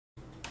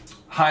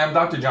Hi, I'm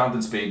Dr. Jonathan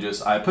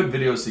Spages. I put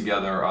videos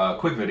together,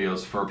 quick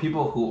videos for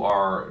people who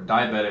are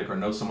diabetic or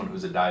know someone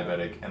who's a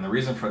diabetic, and the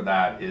reason for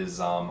that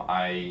is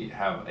I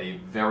have a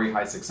very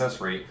high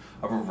success rate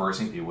of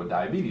reversing people with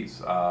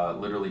diabetes.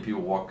 Literally,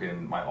 people walk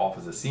in my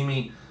office to see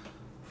me,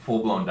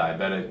 full-blown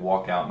diabetic,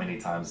 walk out many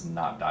times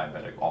not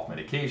diabetic, off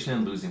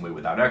medication, losing weight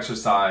without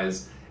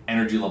exercise,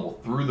 energy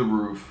level through the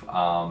roof,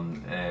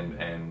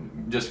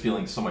 and just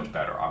feeling so much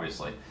better,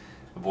 obviously,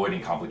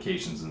 avoiding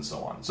complications and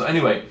so on. So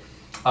anyway,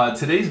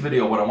 today's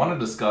video, what I want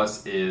to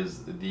discuss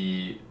is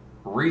the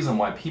reason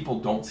why people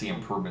don't see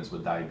improvements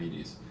with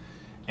diabetes.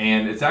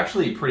 And it's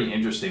actually pretty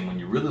interesting when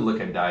you really look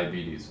at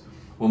diabetes.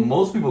 When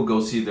most people go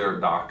see their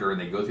doctor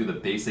and they go through the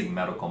basic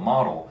medical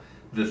model,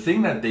 the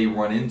thing that they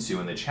run into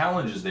and the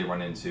challenges they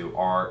run into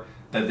are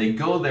that they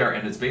go there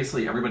and it's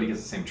basically everybody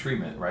gets the same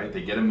treatment, right?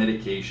 They get a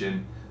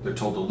medication, they're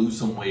told to lose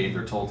some weight,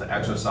 they're told to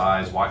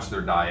exercise, watch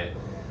their diet.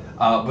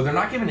 But they're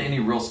not given any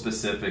real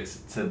specifics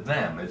to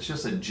them. It's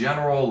just a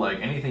general, like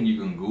anything you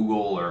can Google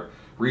or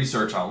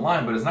research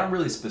online, but it's not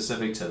really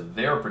specific to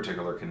their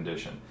particular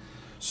condition.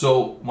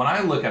 So when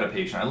I look at a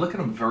patient, I look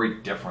at them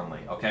very differently,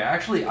 okay?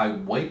 Actually, I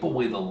wipe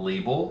away the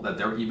label that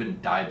they're even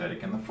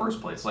diabetic in the first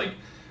place. Like,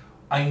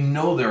 I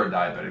know they're a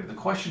diabetic. The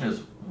question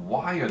is,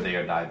 why are they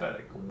a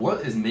diabetic?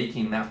 What is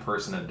making that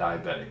person a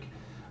diabetic?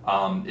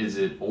 Is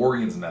it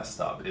organs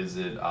messed up? Is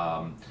it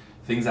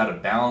things out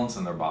of balance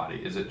in their body?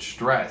 Is it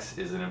stress?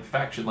 Is it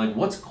infection? Like,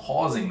 what's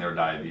causing their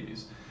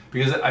diabetes?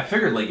 Because I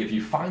figured, like, if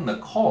you find the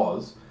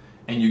cause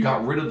and you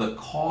got rid of the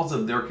cause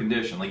of their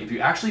condition, like if you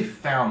actually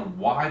found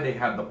why they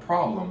had the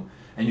problem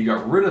and you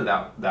got rid of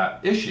that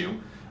issue,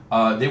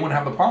 they wouldn't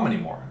have the problem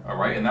anymore, all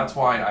right? And that's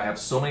why I have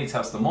so many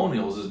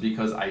testimonials, is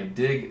because I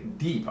dig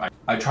deep.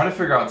 I try to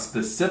figure out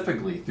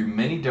specifically through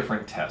many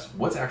different tests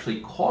what's actually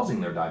causing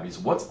their diabetes,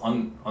 what's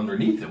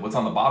underneath it, what's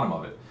on the bottom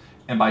of it.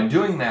 And by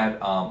doing that,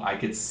 I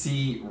could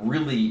see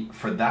really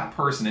for that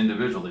person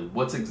individually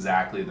what's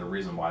exactly the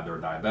reason why they're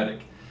diabetic.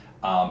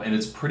 And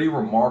it's pretty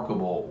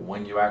remarkable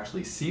when you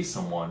actually see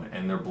someone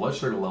and their blood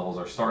sugar levels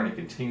are starting to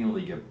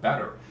continually get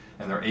better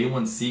and their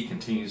A1C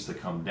continues to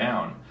come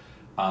down.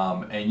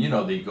 And you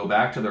know, they go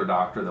back to their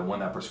doctor, the one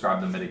that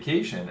prescribed the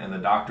medication, and the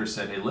doctor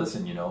said, hey,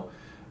 listen, you know,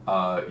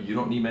 you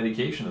don't need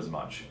medication as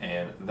much.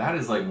 And that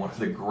is like one of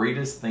the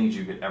greatest things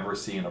you could ever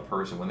see in a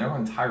person when their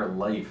entire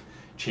life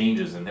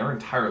changes and their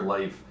entire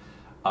life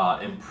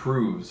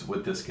improves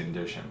with this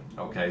condition.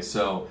 Okay,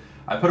 so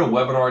I put a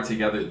webinar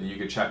together that you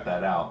could check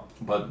that out,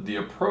 but the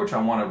approach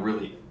I want to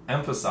really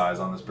emphasize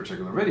on this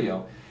particular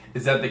video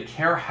is that the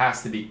care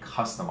has to be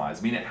customized.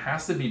 I mean, it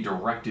has to be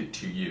directed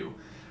to you.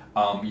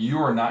 You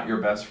are not your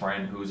best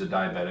friend who's a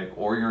diabetic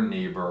or your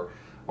neighbor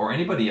or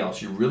anybody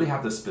else. You really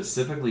have to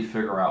specifically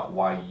figure out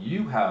why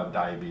you have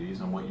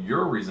diabetes and what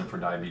your reason for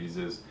diabetes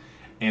is,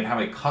 and have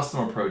a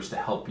custom approach to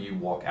help you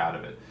walk out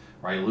of it.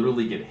 Right,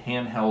 literally get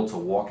handheld to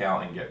walk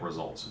out and get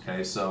results.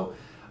 Okay, so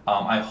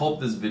I hope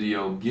this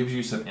video gives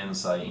you some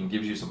insight and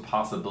gives you some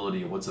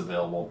possibility of what's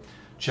available.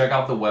 Check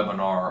out the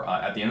webinar.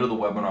 At the end of the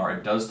webinar,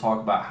 it does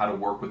talk about how to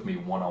work with me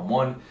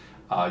one-on-one.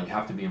 You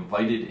have to be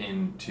invited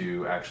in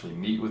to actually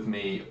meet with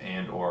me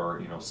and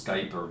or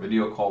Skype or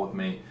video call with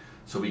me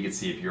so we can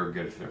see if you're a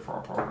good fit for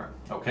our program.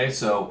 Okay,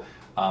 so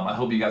I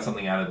hope you got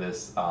something out of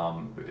this.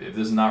 If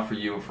this is not for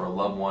you or for a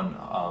loved one,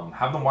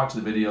 have them watch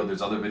the video.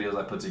 There's other videos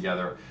I put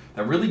together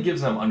that really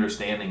gives them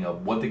understanding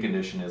of what the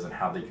condition is and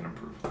how they can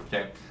improve.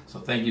 Okay, so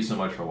thank you so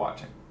much for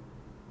watching.